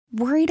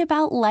Worried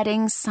about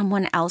letting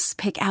someone else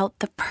pick out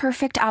the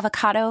perfect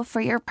avocado for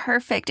your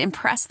perfect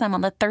impress them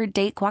on the third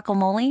date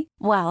guacamole?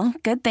 Well,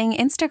 good thing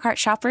Instacart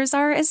shoppers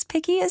are as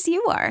picky as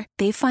you are.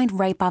 They find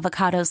ripe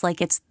avocados like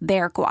it's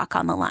their guac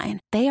on the line.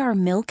 They are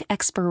milk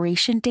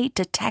expiration date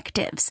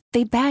detectives.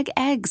 They bag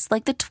eggs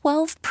like the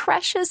 12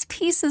 precious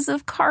pieces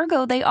of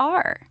cargo they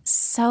are.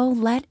 So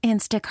let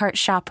Instacart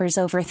shoppers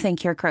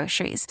overthink your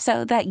groceries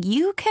so that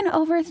you can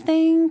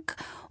overthink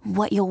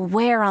what you'll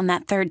wear on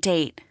that third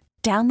date.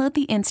 Download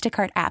the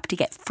Instacart app to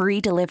get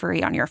free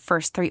delivery on your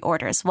first 3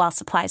 orders while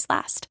supplies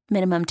last.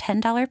 Minimum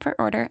 $10 per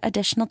order.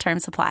 Additional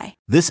terms apply.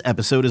 This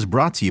episode is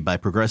brought to you by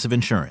Progressive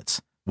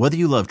Insurance. Whether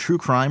you love true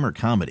crime or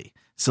comedy,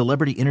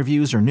 celebrity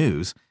interviews or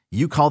news,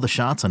 you call the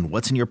shots on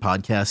what's in your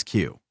podcast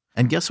queue.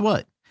 And guess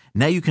what?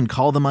 Now you can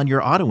call them on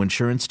your auto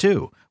insurance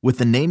too with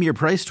the Name Your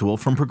Price tool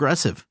from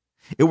Progressive.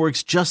 It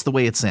works just the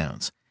way it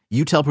sounds.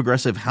 You tell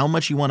Progressive how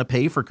much you want to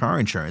pay for car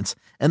insurance,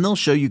 and they'll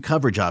show you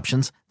coverage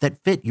options that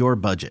fit your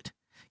budget.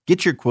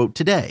 Get your quote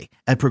today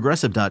at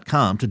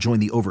Progressive.com to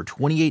join the over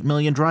 28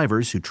 million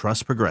drivers who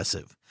trust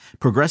Progressive.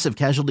 Progressive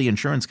Casualty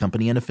Insurance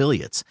Company and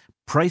Affiliates.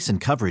 Price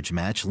and coverage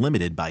match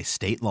limited by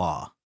state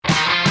law. John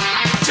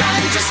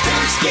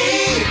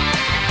Jastremski,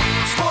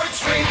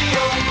 Sports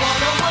Radio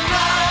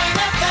 101.9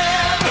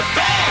 FM, The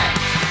Fan,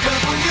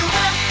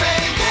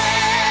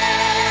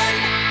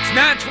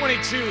 It's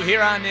 9:22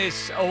 here on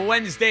this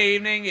Wednesday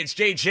evening. It's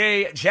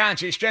JJ, John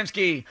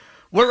Jastremski.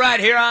 We're right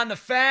here on The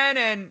Fan,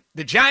 and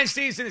the Giants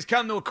season has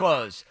come to a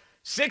close.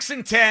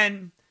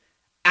 6-10,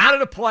 out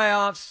of the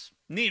playoffs,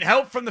 need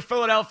help from the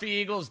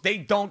Philadelphia Eagles. They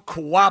don't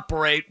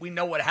cooperate. We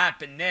know what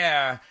happened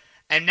there.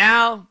 And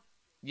now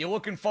you're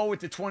looking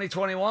forward to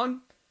 2021.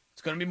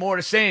 It's going to be more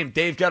the same.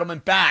 Dave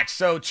Gettleman back.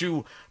 So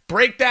to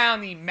break down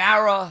the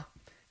Mara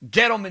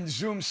Gettleman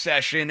Zoom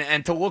session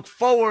and to look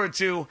forward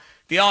to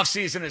the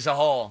offseason as a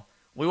whole,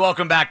 we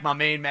welcome back my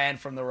main man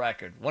from the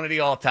record, one of the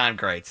all-time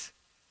greats,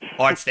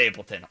 Art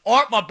Stapleton.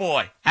 Art, my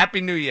boy,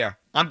 Happy New Year.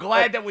 I'm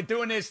glad that we're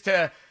doing this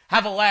to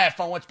have a laugh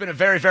on what's been a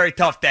very, very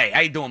tough day.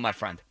 How you doing, my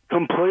friend?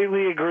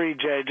 Completely agree,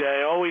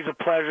 JJ. Always a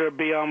pleasure to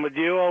be on with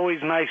you.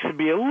 Always nice to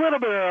be a little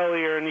bit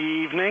earlier in the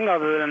evening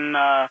other than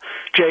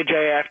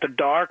JJ after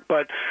dark.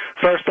 But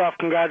first off,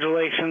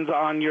 congratulations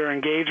on your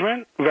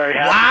engagement. Very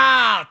happy.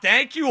 Wow,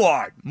 thank you,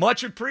 Art.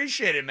 Much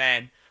appreciated,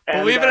 man. And,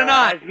 believe it or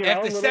not, you know,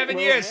 after 7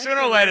 years,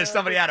 sooner or later,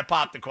 somebody had to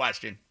pop the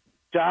question.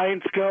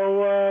 Giants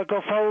go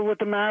forward with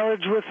the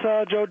marriage with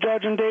Joe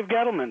Judge and Dave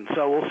Gettleman.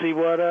 So we'll see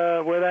where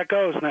that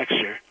goes next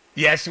year.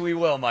 Yes, we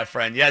will, my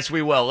friend. Yes,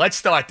 we will. Let's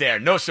start there.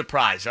 No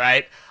surprise, all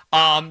right?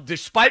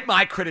 Despite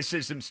my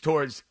criticisms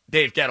towards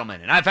Dave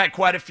Gettleman, and I've had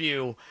quite a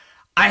few,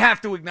 I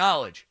have to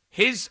acknowledge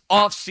his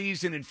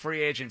offseason and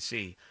free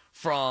agency,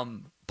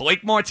 from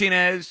Blake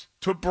Martinez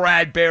to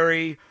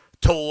Bradbury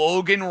to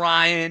Logan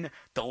Ryan,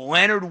 the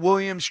Leonard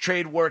Williams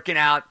trade working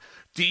out.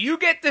 Do you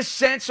get the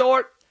sense,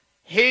 Art,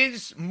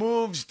 his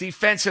moves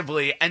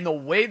defensively and the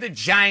way the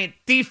Giant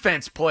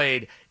defense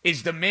played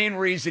is the main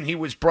reason he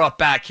was brought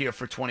back here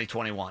for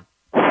 2021?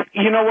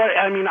 You know what?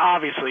 I mean,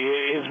 obviously,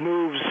 his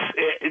moves,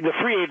 the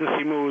free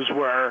agency moves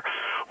were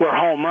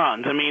home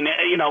runs. I mean,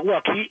 you know,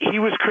 look, he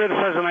was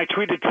criticized, and I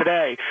tweeted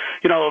today,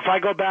 you know, if I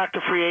go back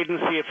to free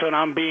agency, if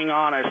I'm being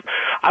honest,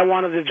 I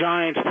wanted the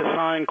Giants to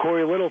sign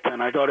Corey Littleton.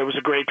 I thought it was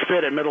a great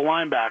fit at middle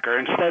linebacker.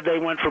 Instead, they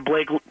went for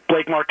Blake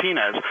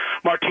Martinez.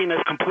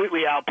 Martinez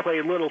completely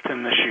outplayed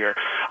Littleton this year.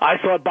 I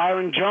thought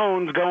Byron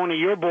Jones going to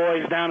your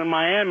boys down in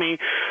Miami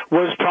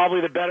was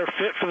probably the better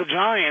fit for the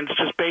Giants,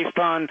 just based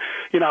on,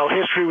 you know,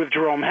 history with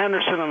Jerome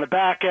Henderson on the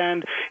back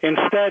end.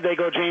 Instead, they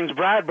go James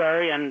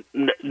Bradbury, and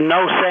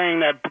no saying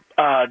that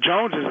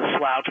Jones is a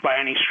slouch by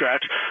any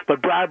stretch,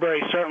 but Bradbury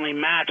certainly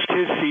matched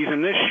his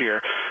season this year.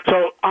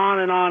 So on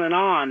and on and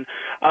on.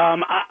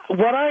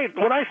 What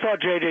I thought,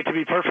 JJ, to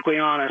be perfectly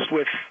honest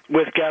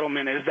with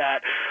Gettleman, is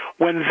that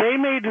when they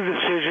made the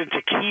decision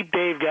to keep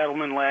Dave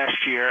Gettleman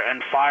last year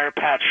and fire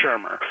Pat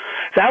Shurmur,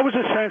 that was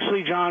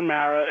essentially John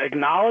Mara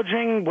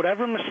acknowledging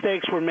whatever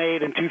mistakes were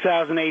made in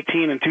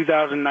 2018 and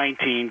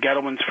 2019,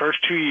 Gettleman's first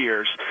 2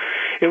 years.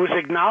 It was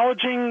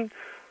acknowledging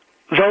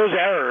those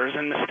errors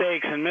and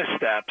mistakes and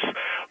missteps,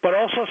 but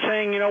also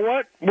saying, you know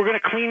what, we're going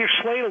to clean your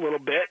slate a little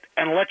bit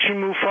and let you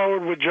move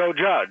forward with Joe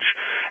Judge.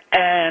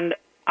 And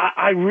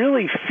I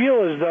really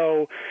feel as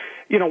though,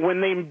 you know,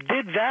 when they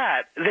did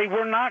that, they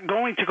were not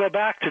going to go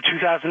back to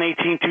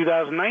 2018,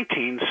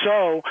 2019.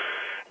 So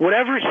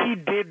whatever he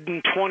did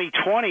in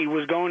 2020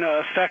 was going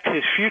to affect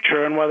his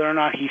future and whether or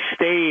not he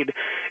stayed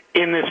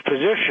in this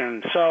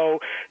position. So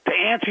to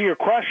answer your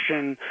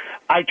question,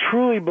 I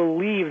truly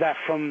believe that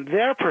from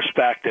their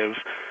perspective,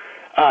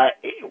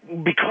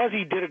 because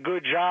he did a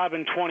good job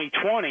in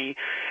 2020,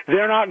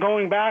 they're not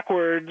going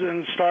backwards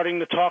and starting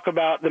to talk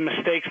about the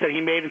mistakes that he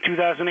made in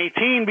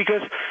 2018,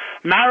 because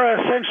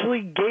Mara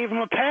essentially gave him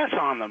a pass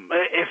on them,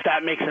 if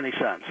that makes any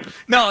sense.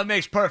 No, it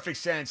makes perfect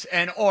sense.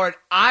 And, Art,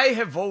 I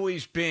have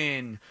always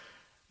been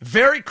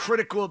very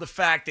critical of the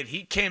fact that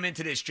he came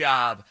into this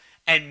job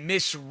and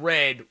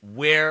misread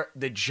where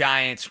the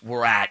Giants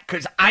were at,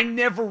 because I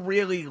never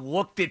really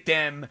looked at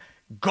them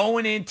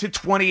going into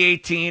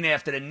 2018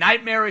 after the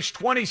nightmarish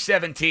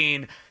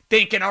 2017,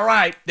 thinking, all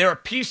right, they're a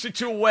piece or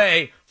two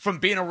away from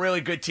being a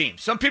really good team.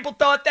 Some people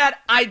thought that.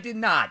 I did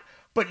not.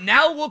 But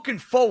now looking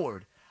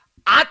forward,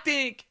 I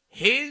think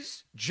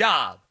his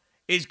job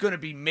is going to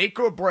be make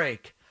or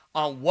break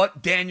on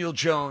what Daniel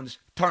Jones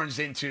turns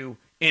into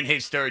in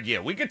his third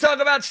year. We could talk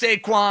about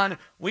Saquon.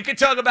 We could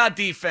talk about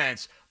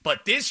defense.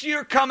 But this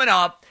year coming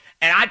up,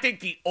 and I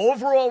think the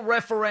overall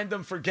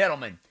referendum for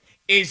Gettleman,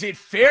 is it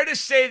fair to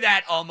say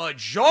that a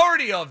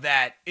majority of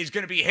that is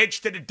going to be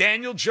hitched to the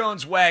Daniel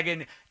Jones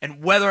wagon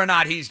and whether or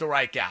not he's the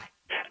right guy?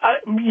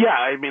 Yeah,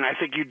 I mean, I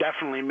think you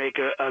definitely make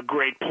a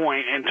great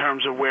point in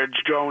terms of where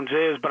Jones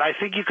is, but I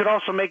think you could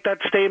also make that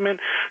statement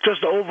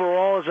just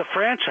overall as a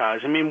franchise.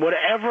 I mean,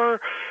 whatever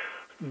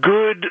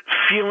good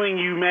feeling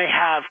you may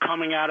have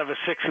coming out of a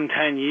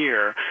 6-10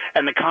 year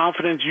and the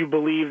confidence you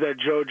believe that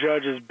Joe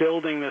Judge is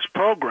building this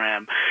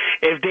program,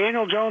 if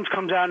Daniel Jones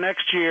comes out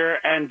next year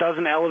and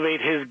doesn't elevate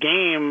his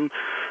game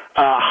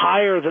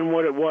higher than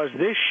what it was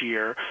this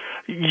year,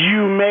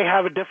 you may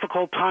have a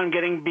difficult time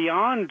getting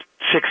beyond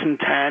 6-10,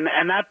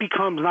 and that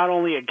becomes not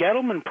only a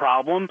Gettleman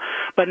problem,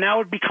 but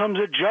now it becomes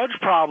a Judge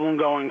problem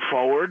going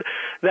forward,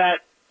 that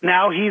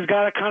now he's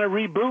got to kind of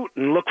reboot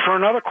and look for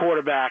another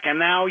quarterback, and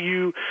now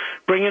you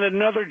bring in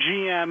another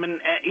GM, and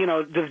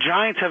the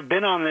Giants have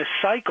been on this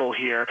cycle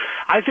here.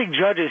 I think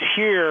Judge is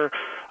here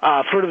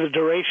for the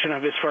duration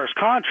of his first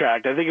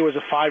contract. I think it was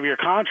a 5-year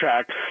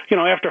contract.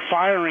 After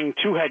firing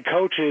 2 head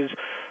coaches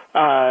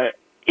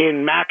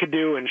in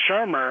McAdoo and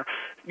Shermer,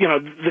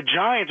 the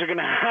Giants are going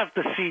to have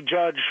to see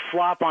Judge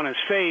flop on his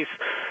face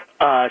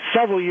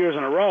several years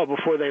in a row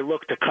before they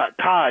look to cut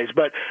ties.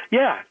 But,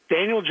 yeah,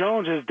 Daniel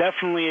Jones is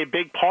definitely a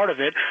big part of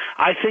it.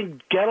 I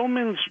think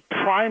Gettleman's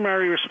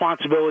primary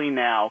responsibility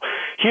now,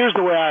 here's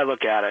the way I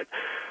look at it.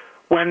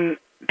 When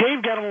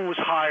Dave Gettleman was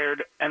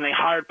hired and they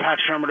hired Pat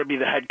Shermer to be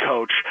the head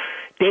coach,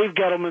 Dave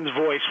Gettleman's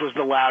voice was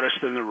the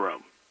loudest in the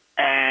room.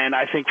 And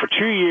I think for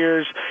 2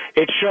 years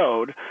it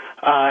showed.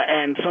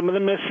 And some of the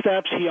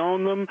missteps, he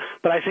owned them.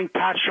 But I think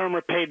Pat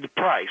Shermer paid the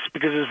price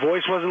because his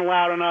voice wasn't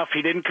loud enough.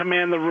 He didn't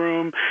command the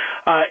room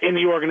in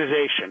the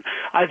organization.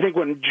 I think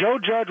when Joe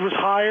Judge was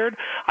hired,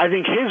 I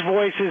think his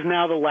voice is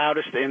now the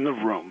loudest in the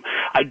room.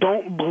 I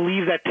don't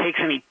believe that takes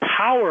any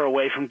power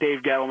away from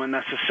Dave Gettleman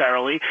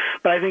necessarily.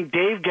 But I think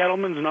Dave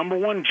Gettleman's number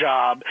one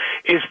job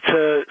is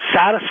to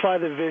satisfy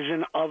the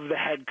vision of the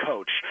head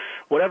coach.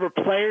 Whatever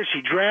players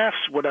he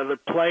drafts, whatever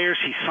players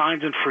he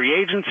signs in free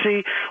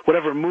agency,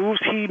 whatever moves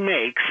he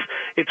makes,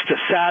 it's to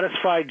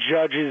satisfy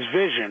Judge's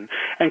vision.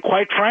 And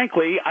quite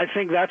frankly, I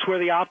think that's where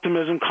the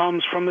optimism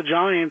comes from the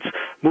Giants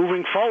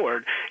moving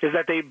forward, is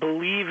that they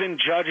believe in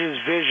Judge's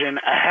vision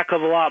a heck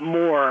of a lot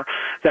more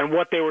than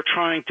what they were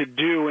trying to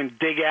do and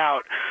dig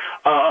out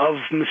of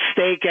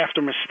mistake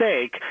after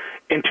mistake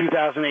in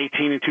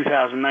 2018 and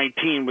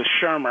 2019 with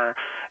Shermer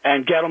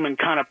and Gettleman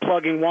kind of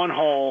plugging one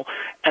hole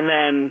and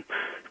then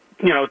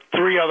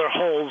 3 other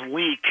holes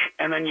leak,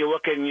 and then you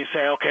look at it and you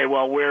say, okay,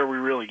 well, where are we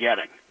really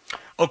getting?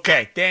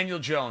 Okay, Daniel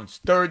Jones,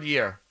 third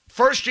year.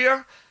 First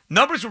year,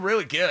 numbers were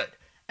really good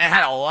and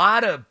had a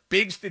lot of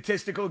big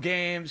statistical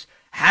games,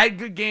 had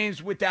good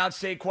games without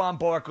Saquon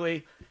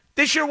Barkley.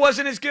 This year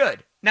wasn't as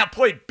good. Now,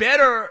 played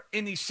better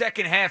in the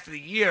second half of the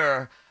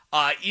year.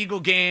 Eagle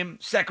game,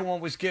 second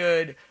one was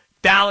good.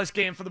 Dallas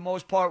game, for the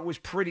most part, was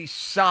pretty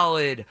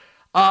solid.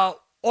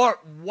 Or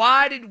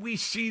why did we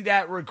see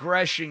that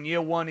regression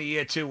year 1 to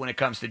year 2 when it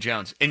comes to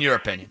Jones, in your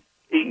opinion?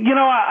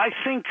 I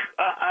think,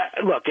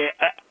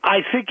 I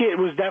think it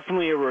was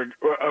definitely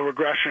a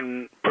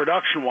regression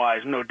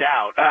production-wise, no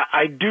doubt.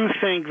 I do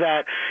think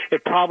that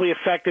it probably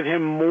affected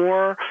him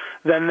more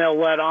than they'll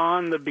let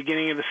on the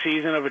beginning of the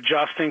season of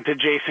adjusting to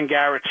Jason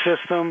Garrett's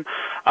system.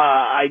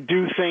 I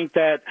do think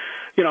that,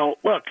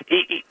 look,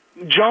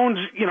 Jones,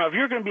 if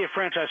you're going to be a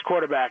franchise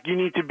quarterback, you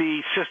need to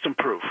be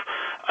system-proof.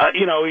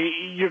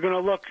 You're going to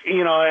look,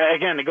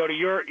 again, to go to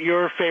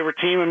your favorite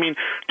team. I mean,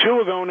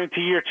 Tua going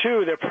into year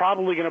 2, they're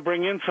probably going to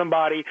bring in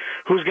somebody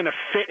who's going to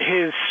fit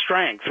his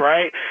strength,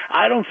 right?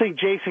 I don't think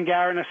Jason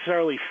Garrett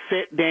necessarily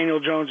fit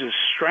Daniel Jones's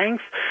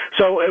strength.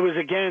 So it was,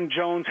 again,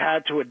 Jones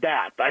had to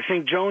adapt. I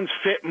think Jones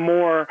fit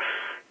more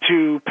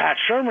to Pat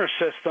Shermer's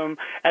system,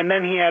 and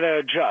then he had to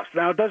adjust.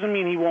 Now, it doesn't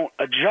mean he won't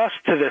adjust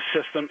to this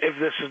system if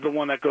this is the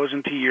one that goes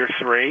into year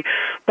 3,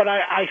 but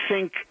I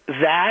think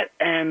that,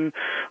 and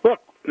look,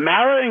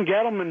 Mara and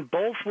Gettleman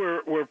both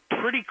were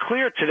pretty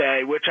clear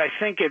today, which I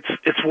think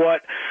it's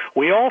what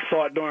we all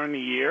thought during the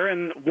year.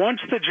 And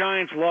once the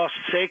Giants lost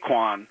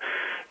Saquon,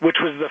 which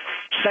was the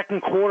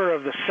second quarter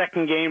of the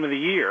second game of the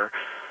year,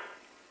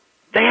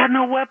 they had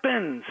no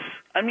weapons.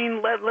 I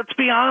mean, let's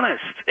be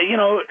honest.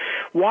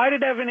 Why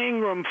did Evan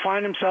Ingram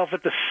find himself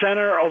at the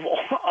center of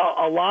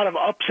a lot of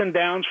ups and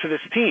downs for this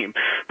team?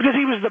 Because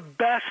he was the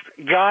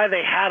best guy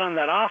they had on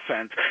that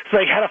offense. So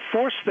they had to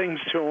force things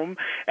to him,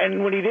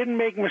 and when he didn't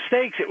make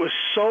mistakes, it was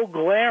so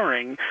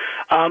glaring.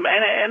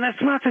 And that's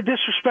not to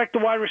disrespect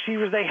the wide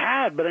receivers they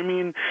had, but I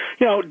mean,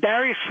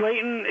 Darius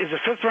Slayton is a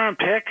 5th-round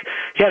pick.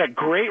 He had a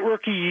great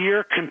rookie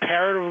year,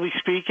 comparatively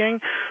speaking,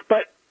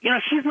 but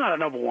he's not a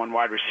number one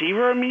wide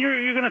receiver. I mean,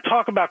 you're going to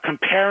talk about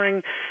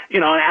comparing,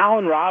 an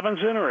Allen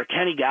Robinson or a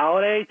Kenny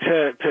Galladay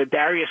to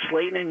Darius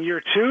Slayton in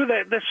year two.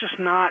 That's just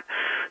not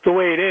the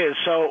way it is.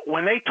 So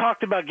when they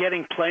talked about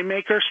getting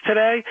playmakers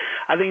today,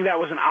 I think that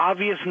was an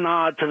obvious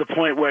nod to the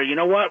point where, you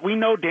know what, we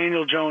know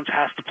Daniel Jones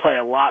has to play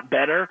a lot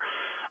better,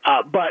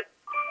 but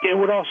it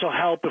would also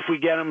help if we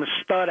get him a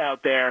stud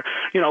out there.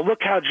 Look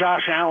how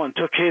Josh Allen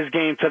took his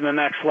game to the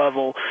next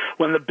level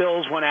when the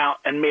Bills went out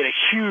and made a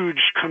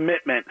huge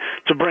commitment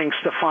to bring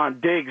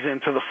Stephon Diggs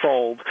into the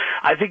fold.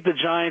 I think the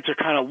Giants are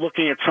kind of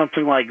looking at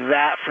something like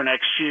that for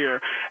next year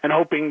and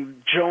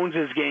hoping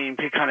Jones's game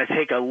could kind of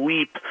take a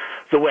leap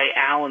the way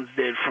Allen's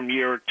did from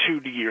year 2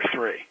 to year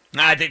 3.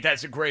 I think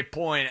that's a great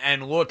point,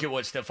 and look at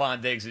what Stephon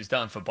Diggs has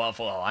done for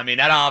Buffalo. I mean,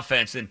 that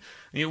offense, and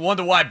you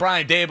wonder why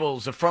Brian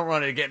Daboll's a front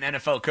runner to get an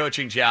NFL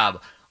coaching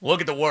job.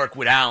 Look at the work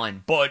with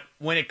Allen. But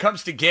when it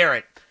comes to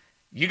Garrett,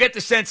 you get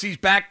the sense he's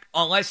back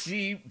unless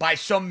he, by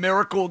some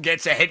miracle,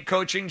 gets a head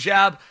coaching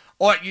job.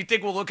 Or you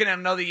think we're looking at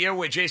another year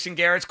where Jason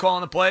Garrett's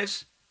calling the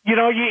plays?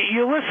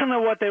 You listen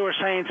to what they were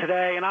saying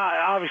today, and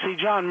obviously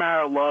John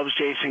Mara loves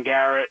Jason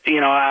Garrett.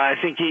 I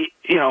think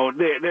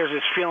there's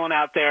this feeling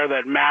out there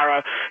that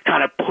Mara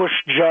kind of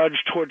pushed Judge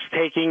towards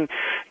taking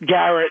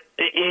Garrett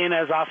in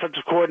as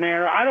offensive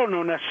coordinator. I don't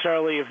know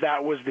necessarily if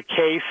that was the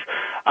case,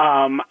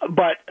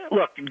 but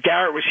look,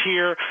 Garrett was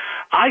here.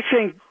 I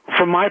think,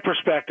 from my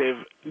perspective,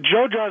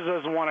 Joe Judge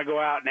doesn't want to go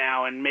out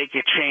now and make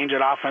a change at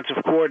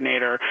offensive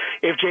coordinator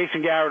if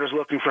Jason Garrett is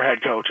looking for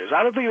head coaches.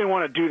 I don't think they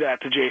want to do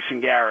that to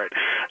Jason Garrett.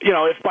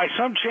 If by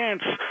some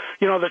chance,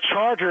 the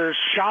Chargers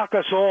shock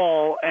us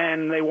all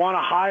and they want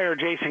to hire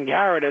Jason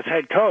Garrett as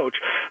head coach,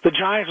 the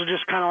Giants will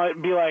just kind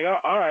of be like, oh,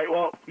 all right,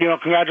 well,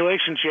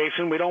 congratulations,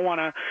 Jason. We didn't want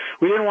to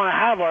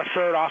have our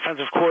third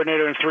offensive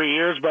coordinator in 3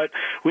 years, but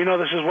we know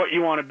this is what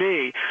you want to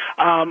be.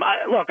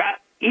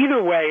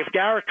 Either way, if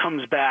Garrett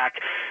comes back,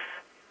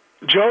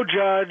 Joe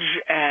Judge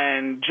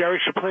and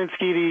Jerry Shaplinski,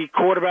 the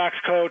quarterback's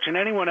coach, and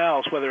anyone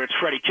else, whether it's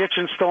Freddie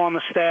Kitchens still on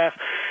the staff,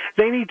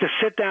 they need to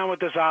sit down with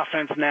this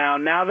offense now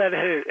that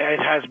it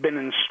has been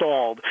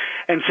installed,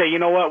 and say, you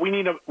know what, we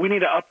need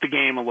to up the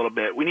game a little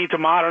bit. We need to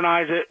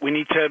modernize it. We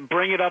need to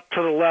bring it up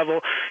to the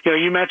level.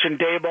 You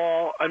mentioned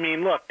Daboll. I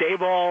mean, look,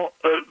 Daboll,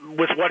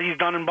 with what he's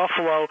done in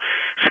Buffalo,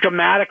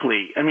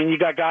 schematically, I mean, you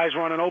got guys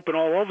running open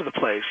all over the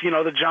place.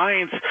 The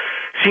Giants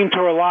seem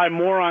to rely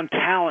more on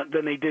talent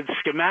than they did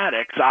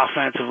schematics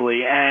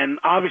offensively, and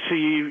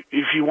obviously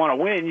if you want to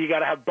win, you got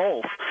to have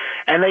both,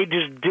 and they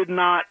just did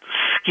not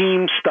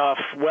scheme stuff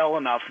well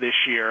enough this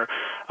year.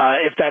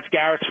 If that's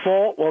Garrett's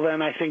fault, well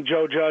then I think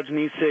Joe Judge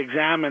needs to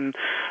examine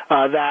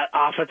that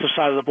offensive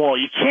side of the ball.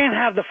 You can't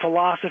have the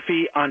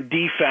philosophy on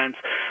defense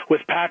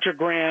with Patrick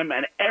Graham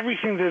and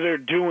everything that they're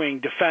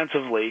doing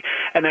defensively,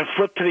 and then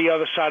flip to the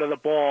other side of the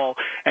ball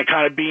and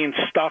kind of being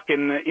stuck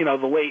in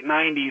the late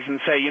 90s and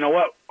say, you know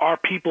what, our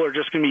people are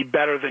just going to be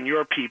better than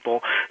your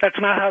people. That's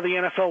not how the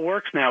NFL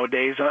works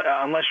nowadays,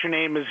 unless your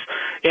name is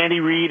Andy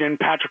Reid and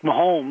Patrick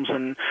Mahomes,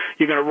 and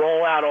you're going to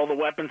roll out all the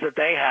weapons that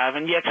they have,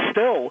 and yet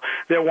still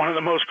they're one of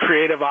the most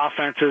creative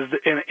offenses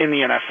in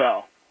the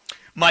NFL.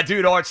 My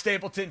dude Art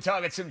Stapleton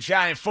talking some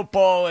Giant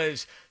football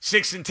as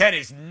 6-10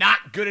 is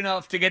not good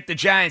enough to get the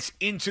Giants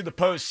into the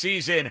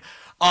postseason.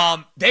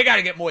 They got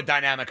to get more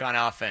dynamic on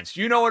offense.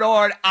 You know it,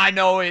 Art. I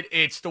know it.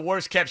 It's the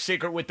worst kept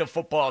secret with the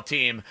football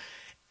team.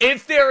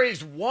 If there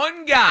is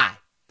one guy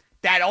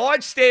that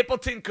Art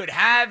Stapleton could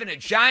have in a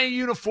Giant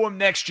uniform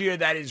next year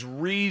that is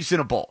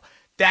reasonable,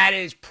 that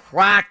is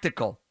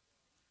practical,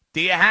 do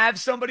you have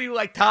somebody who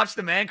tops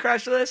the man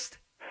crush list?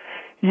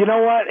 You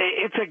know what?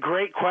 It's a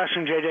great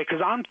question, JJ,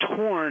 because I'm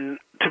torn,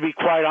 to be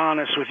quite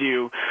honest with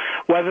you,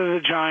 whether the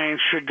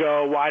Giants should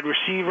go wide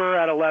receiver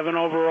at 11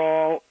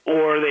 overall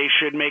or they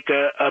should make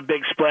a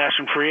big splash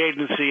in free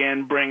agency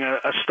and bring a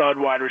stud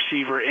wide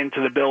receiver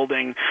into the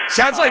building.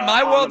 Sounds like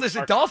my world as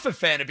a Dolphin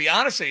fan, to be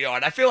honest with you,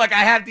 Art. I feel like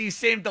I have these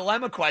same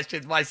dilemma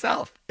questions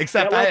myself,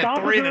 except I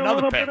have three in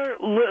another pick. A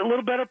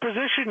little better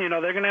position.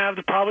 They're going to have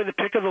probably the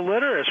pick of the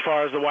litter as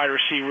far as the wide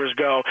receivers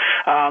go.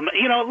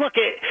 Look,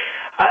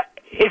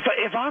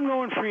 if I'm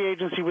going free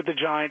agency with the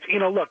Giants,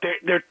 look,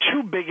 their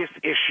two biggest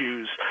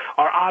issues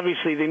are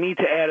obviously they need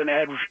to add an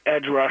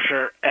edge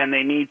rusher and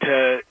they need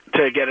to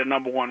get a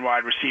number one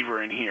wide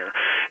receiver in here.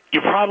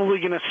 You're probably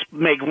going to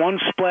make one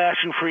splash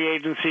in free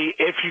agency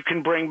if you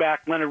can bring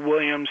back Leonard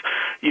Williams.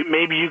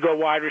 Maybe you go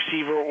wide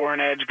receiver or an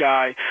edge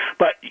guy.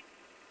 But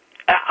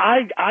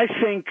I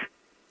think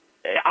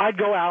I'd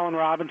go Allen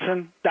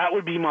Robinson. That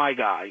would be my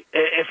guy.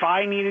 If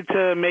I needed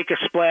to make a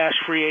splash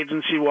free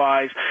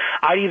agency-wise,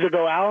 I'd either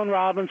go Allen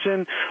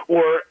Robinson,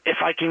 or if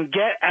I can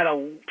get at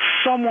a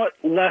somewhat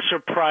lesser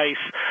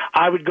price,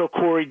 I would go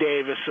Corey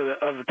Davis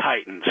of the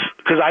Titans.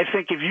 Because I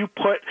think if you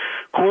put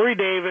Corey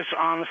Davis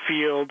on the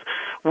field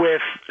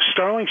with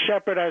Sterling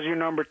Shepard as your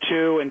number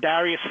 2 and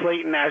Darius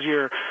Slayton as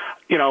your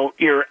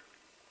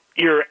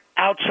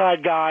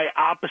outside guy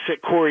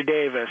opposite Corey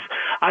Davis,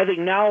 I think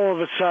now all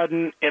of a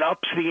sudden it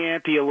ups the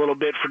ante a little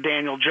bit for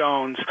Daniel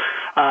Jones,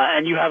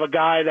 and you have a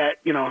guy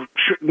that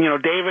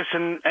Davis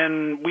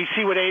and we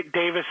see what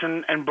Davis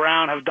and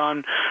Brown have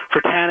done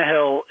for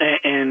Tannehill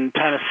in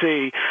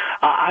Tennessee.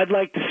 I'd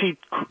like to see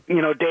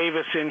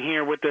Davis in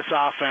here with this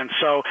offense.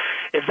 So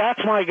if that's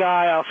my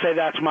guy, I'll say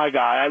that's my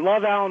guy. I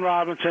love Allen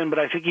Robinson, but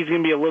I think he's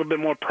going to be a little bit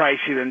more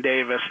pricey than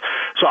Davis.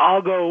 So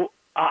I'll go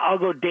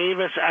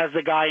Davis as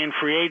the guy in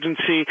free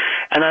agency,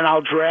 and then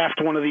I'll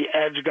draft one of the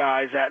edge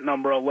guys at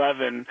number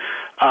 11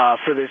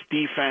 for this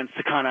defense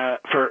to kind of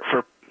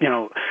for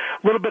a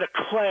little bit of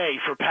clay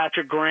for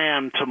Patrick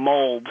Graham to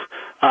mold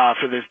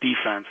for this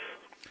defense.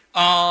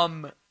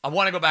 I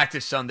want to go back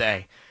to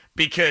Sunday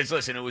because,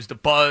 listen, it was the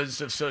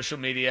buzz of social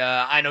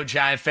media. I know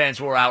Giant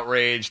fans were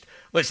outraged.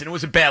 Listen, it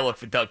was a bad look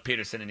for Doug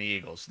Peterson and the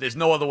Eagles. There's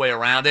no other way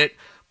around it.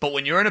 But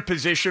when you're in a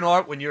position,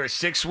 Art, when you're a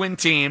 6-win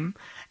team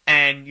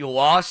and you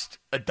lost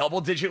a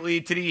double-digit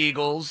lead to the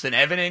Eagles and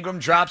Evan Ingram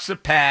drops a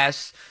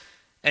pass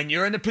and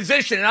you're in the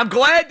position, and I'm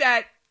glad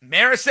that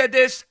Mara said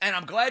this and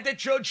I'm glad that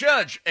Joe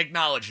Judge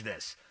acknowledged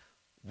this.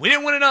 We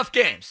didn't win enough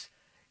games.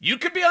 You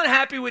could be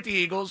unhappy with the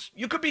Eagles.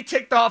 You could be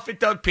ticked off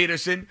at Doug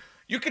Peterson.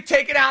 You could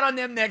take it out on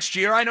them next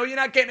year. I know you're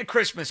not getting a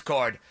Christmas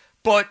card,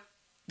 but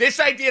this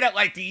idea that,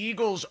 like, the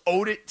Eagles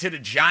owed it to the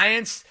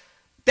Giants,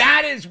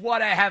 that is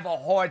what I have a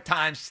hard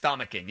time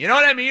stomaching. You know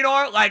what I mean,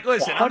 Art? Like,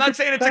 listen, I'm not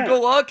saying it's a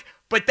good look,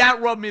 but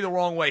that rubbed me the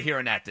wrong way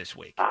hearing that this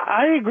week.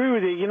 I agree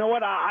with you. You know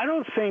what? I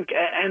don't think –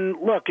 and,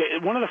 look,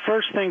 one of the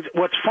first things –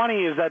 what's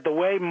funny is that the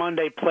way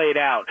Monday played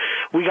out,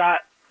 we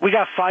got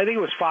I think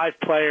it was 5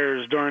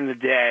 players during the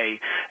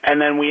day,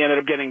 and then we ended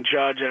up getting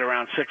Judge at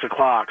around 6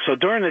 o'clock. So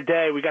during the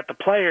day, we got the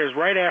players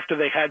right after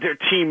they had their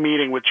team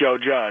meeting with Joe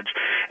Judge.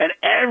 And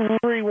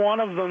every one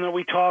of them that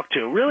we talked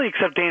to, really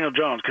except Daniel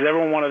Jones, because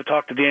everyone wanted to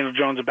talk to Daniel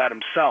Jones about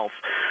himself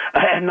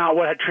and not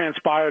what had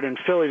transpired in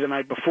Philly the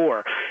night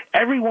before.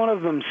 Every one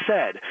of them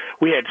said,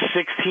 we had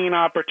 16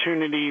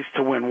 opportunities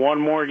to win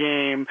one more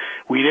game.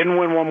 We didn't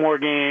win one more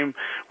game.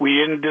 We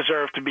didn't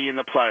deserve to be in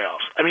the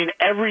playoffs. I mean,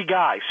 every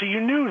guy. So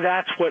you knew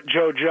that's what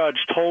Joe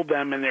Judge told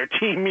them in their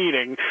team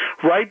meeting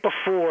right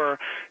before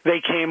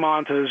they came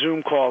on to the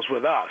Zoom calls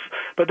with us.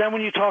 But then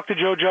when you talk to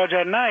Joe Judge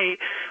at night,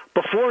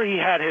 before he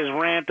had his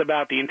rant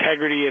about the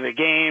integrity of the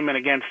game and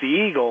against the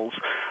Eagles,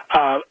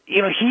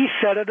 he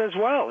said it as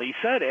well. He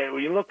said it.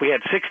 Look, we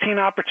had 16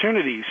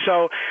 opportunities.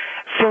 So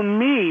for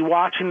me,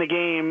 watching the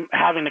game,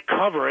 having to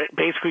cover it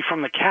basically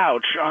from the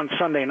couch on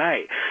Sunday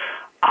night,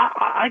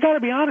 I got to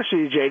be honest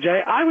with you,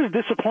 JJ. I was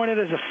disappointed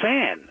as a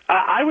fan.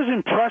 I was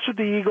impressed with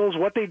the Eagles,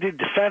 what they did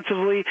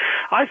defensively.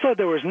 I thought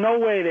there was no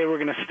way they were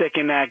going to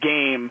stick in that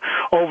game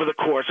over the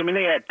course. I mean,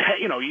 they had,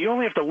 you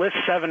only have to list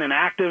 7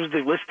 inactives. They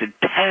listed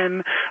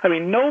 10. I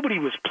mean, nobody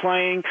was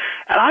playing.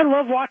 And I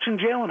love watching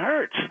Jalen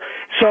Hurts.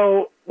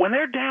 So when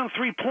they're down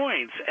 3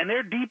 points and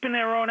they're deep in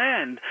their own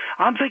end,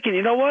 I'm thinking,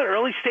 you know what,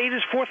 early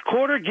stages, fourth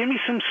quarter, give me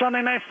some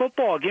Sunday Night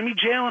Football. Give me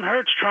Jalen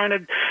Hurts trying to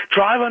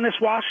drive on this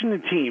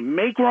Washington team.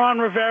 Make Ron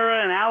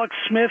Rivera and Alex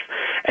Smith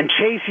and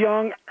Chase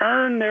Young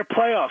earn their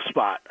playoff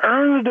spot,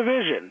 earn the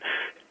division.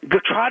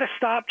 Try to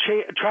stop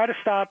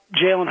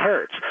Jalen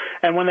Hurts.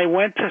 And when they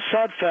went to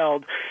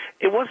Sudfeld,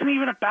 it wasn't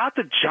even about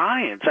the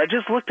Giants. I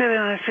just looked at it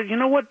and I said, you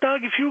know what,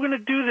 Doug, if you were going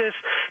to do this,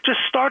 just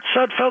start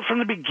Sudfeld from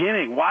the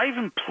beginning. Why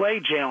even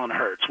play Jalen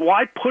Hurts?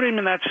 Why put him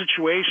in that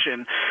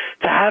situation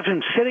to have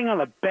him sitting on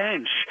the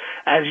bench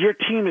as your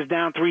team is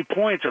down 3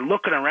 points and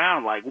looking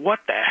around like, what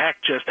the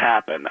heck just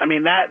happened? I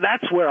mean,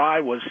 that's where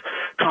I was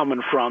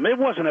coming from. It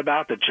wasn't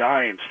about the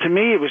Giants. To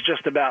me, it was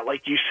just about,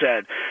 like you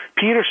said,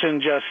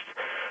 Peterson just –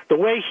 the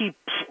way he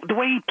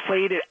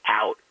played it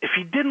out. If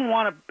you didn't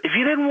want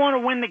to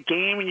win the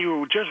game and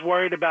you were just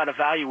worried about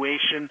evaluate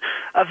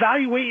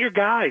your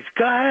guys.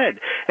 Go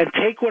ahead and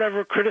take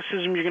whatever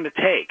criticism you're going to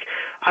take.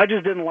 I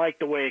just didn't like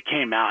the way it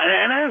came out,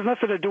 and that has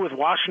nothing to do with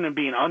Washington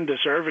being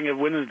undeserving of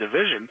winning the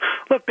division.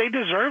 Look, they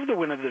deserve to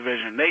win the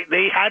division.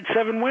 They had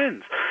 7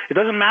 wins. It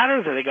doesn't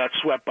matter that they got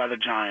swept by the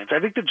Giants. I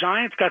think the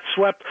Giants got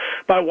swept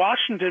by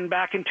Washington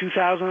back in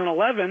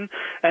 2011,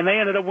 and they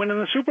ended up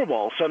winning the Super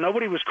Bowl. So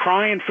nobody was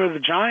crying for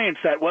the Giants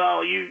that,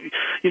 well, you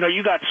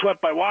got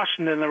swept by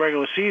Washington in the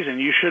regular season.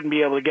 You shouldn't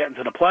be able to get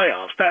into the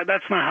playoffs.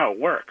 That's not how it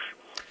works.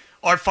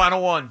 Our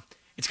final one.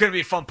 It's going to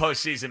be a fun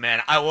postseason,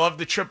 man. I love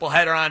the triple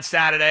header on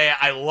Saturday.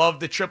 I love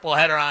the triple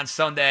header on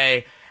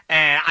Sunday.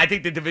 And I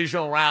think the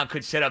divisional round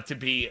could set up to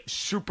be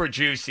super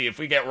juicy if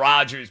we get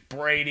Rodgers,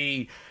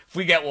 Brady, if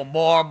we get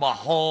Lamar,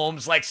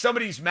 Mahomes. Like, some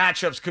of these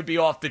matchups could be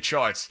off the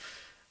charts.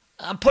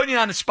 I'm putting you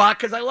on the spot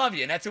because I love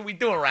you, and that's what we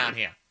do around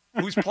here.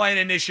 Who's playing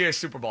in this year's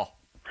Super Bowl?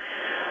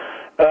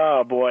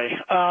 Oh, boy.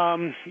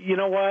 You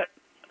know what?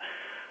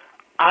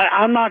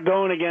 I'm not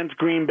going against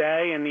Green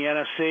Bay in the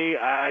NFC.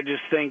 I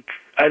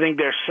think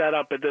they're set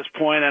up at this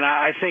point, and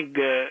I think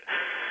the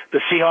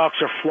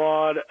Seahawks are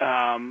flawed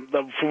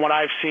from what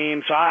I've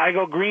seen. So I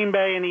go Green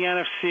Bay in the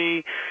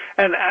NFC,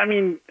 and I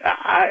mean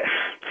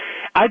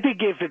I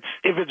think if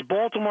it's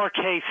Baltimore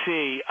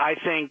KC, I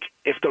think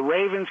if the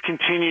Ravens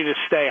continue to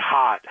stay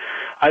hot,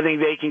 I think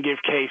they can give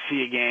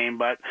KC a game.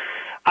 But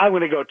I'm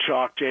going to go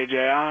chalk, JJ.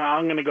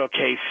 I'm going to go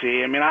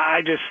KC. I mean,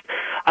 I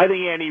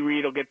think Andy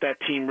Reid will get that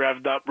team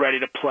revved up, ready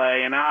to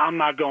play, and I'm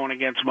not going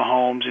against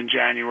Mahomes in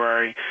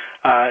January.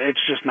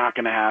 It's just not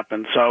going to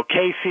happen. So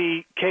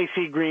KC,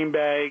 Green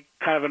Bay,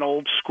 kind of an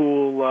old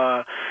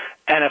school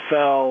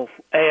NFL,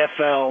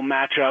 AFL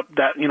matchup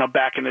that,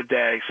 back in the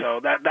day.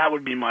 So that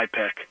would be my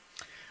pick.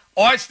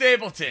 Art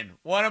Stapleton,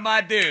 one of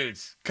my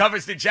dudes,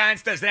 covers the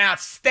Giants, does an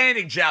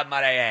outstanding job,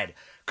 might I add,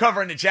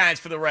 covering the Giants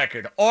for the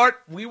record.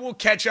 Art, we will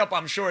catch up,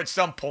 I'm sure, at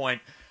some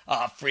point.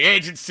 Free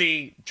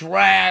agency,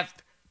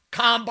 draft,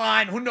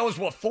 combine, who knows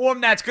what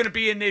form that's going to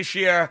be in this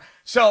year.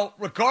 So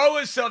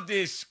regardless of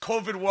this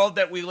COVID world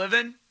that we live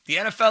in, the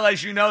NFL,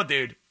 as you know,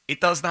 dude, it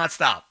does not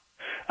stop.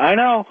 I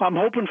know. I'm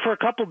hoping for a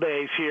couple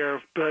days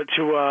here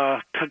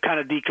to kind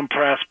of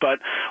decompress, but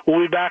we'll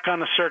be back on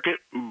the circuit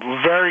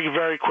very,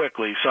 very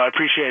quickly. So I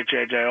appreciate it,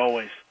 JJ,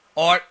 always.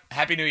 Art,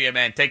 Happy New Year,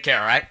 man. Take care,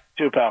 all right?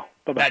 You too, pal.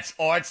 Bye-bye. That's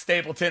Art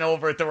Stapleton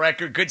over at The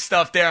Record. Good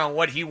stuff there on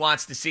what he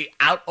wants to see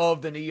out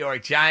of the New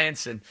York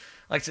Giants and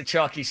likes a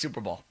chalky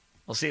Super Bowl.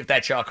 We'll see if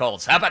that chalk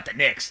holds. How about the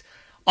Knicks?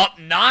 Up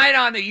 9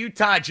 on the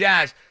Utah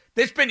Jazz.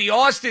 This has been the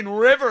Austin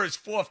Rivers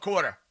fourth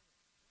quarter.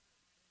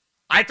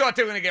 I thought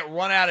they were going to get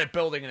run out of the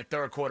building in the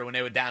third quarter when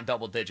they were down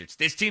double digits.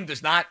 This team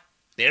does not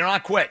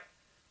quit.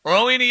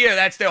 Early in the year,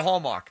 that's their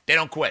hallmark. They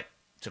don't quit.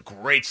 It's a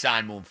great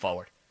sign moving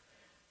forward.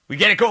 We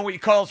get it going with your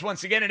calls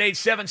once again at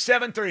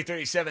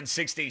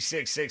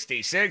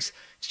 877-337-6666.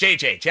 It's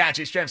JJ, John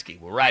Jastremski.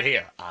 We're right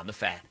here on The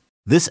Fan.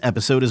 This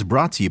episode is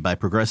brought to you by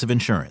Progressive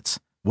Insurance.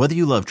 Whether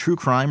you love true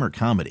crime or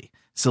comedy,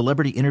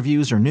 celebrity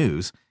interviews or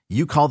news,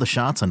 you call the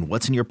shots on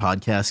what's in your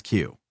podcast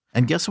queue.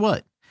 And guess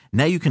what?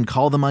 Now you can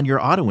call them on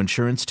your auto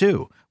insurance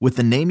too with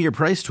the Name Your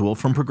Price tool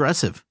from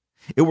Progressive.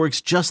 It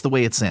works just the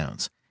way it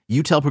sounds.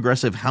 You tell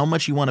Progressive how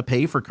much you want to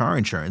pay for car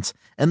insurance,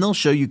 and they'll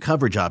show you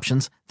coverage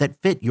options that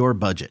fit your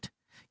budget.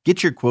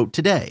 Get your quote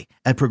today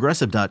at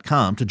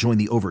Progressive.com to join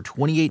the over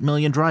 28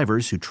 million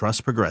drivers who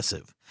trust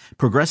Progressive.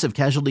 Progressive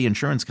Casualty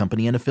Insurance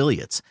Company and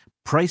Affiliates.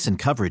 Price and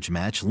coverage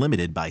match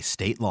limited by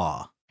state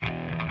law.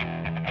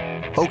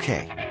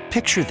 Okay,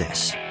 picture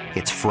this.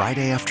 It's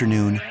Friday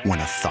afternoon when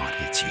a thought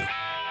hits you.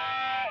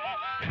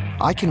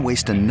 I can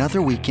waste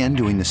another weekend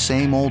doing the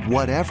same old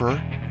whatever,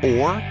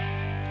 or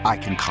I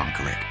can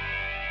conquer it.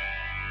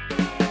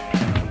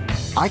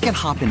 I can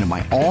hop into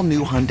my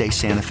all-new Hyundai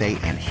Santa Fe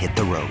and hit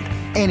the road.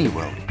 Any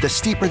road. The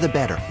steeper, the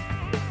better.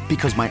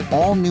 Because my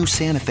all-new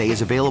Santa Fe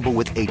is available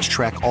with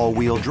H-Track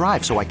all-wheel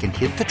drive, so I can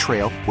hit the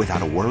trail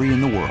without a worry in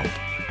the world.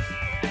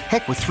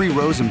 Heck, with 3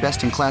 rows and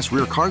best-in-class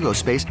rear cargo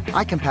space,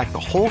 I can pack the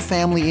whole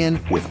family in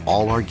with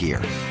all our gear.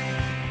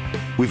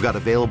 We've got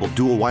available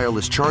dual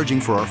wireless charging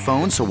for our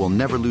phones, so we'll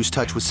never lose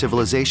touch with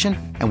civilization,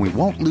 and we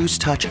won't lose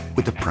touch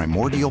with the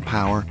primordial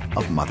power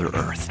of Mother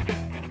Earth.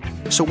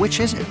 So which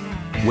is it?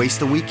 Waste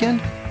the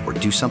weekend or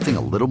do something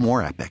a little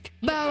more epic?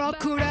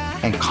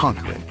 And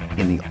conquer it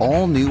in the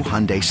all-new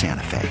Hyundai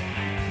Santa Fe.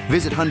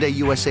 Visit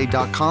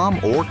HyundaiUSA.com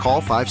or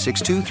call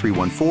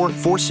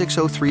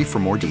 562-314-4603 for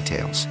more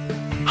details.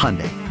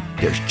 Hyundai,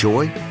 there's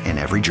joy in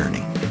every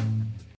journey.